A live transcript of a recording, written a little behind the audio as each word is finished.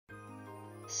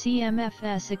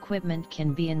CMFS equipment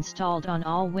can be installed on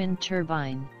all wind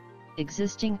turbine,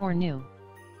 existing or new.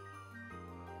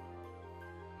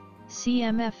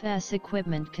 CMFS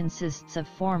equipment consists of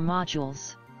 4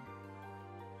 modules.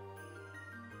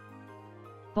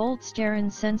 Bolt-steering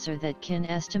sensor that can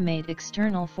estimate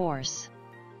external force.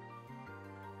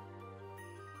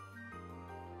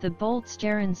 The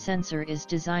bolt-steering sensor is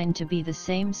designed to be the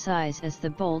same size as the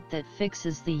bolt that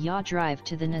fixes the yaw drive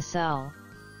to the nacelle,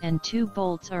 and 2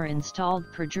 bolts are installed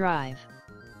per drive.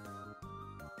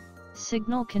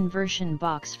 Signal conversion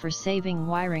box for saving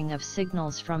wiring of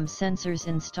signals from sensors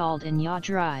installed in yaw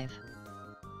drive.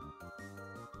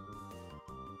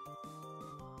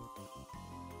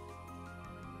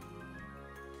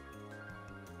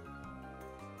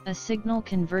 A signal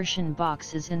conversion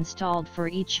box is installed for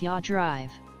each yaw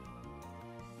drive.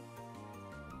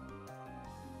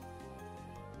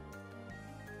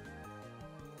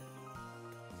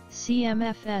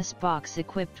 CMFS box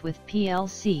equipped with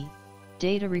PLC,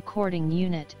 data recording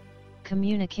unit,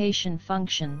 communication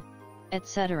function,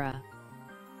 etc.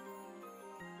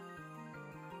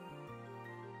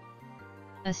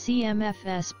 A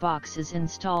CMFS box is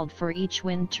installed for each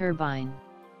wind turbine.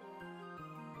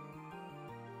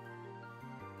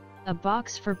 A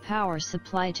box for power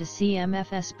supply to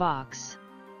CMFS box.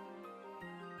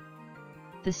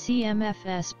 The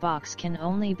CMFS box can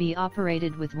only be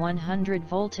operated with 100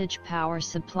 voltage power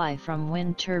supply from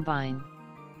wind turbine.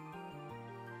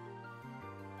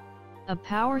 A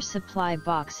power supply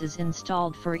box is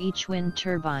installed for each wind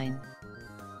turbine.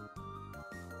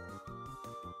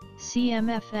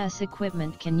 CMFS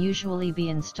equipment can usually be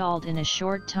installed in a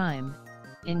short time,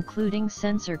 including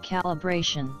sensor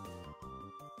calibration.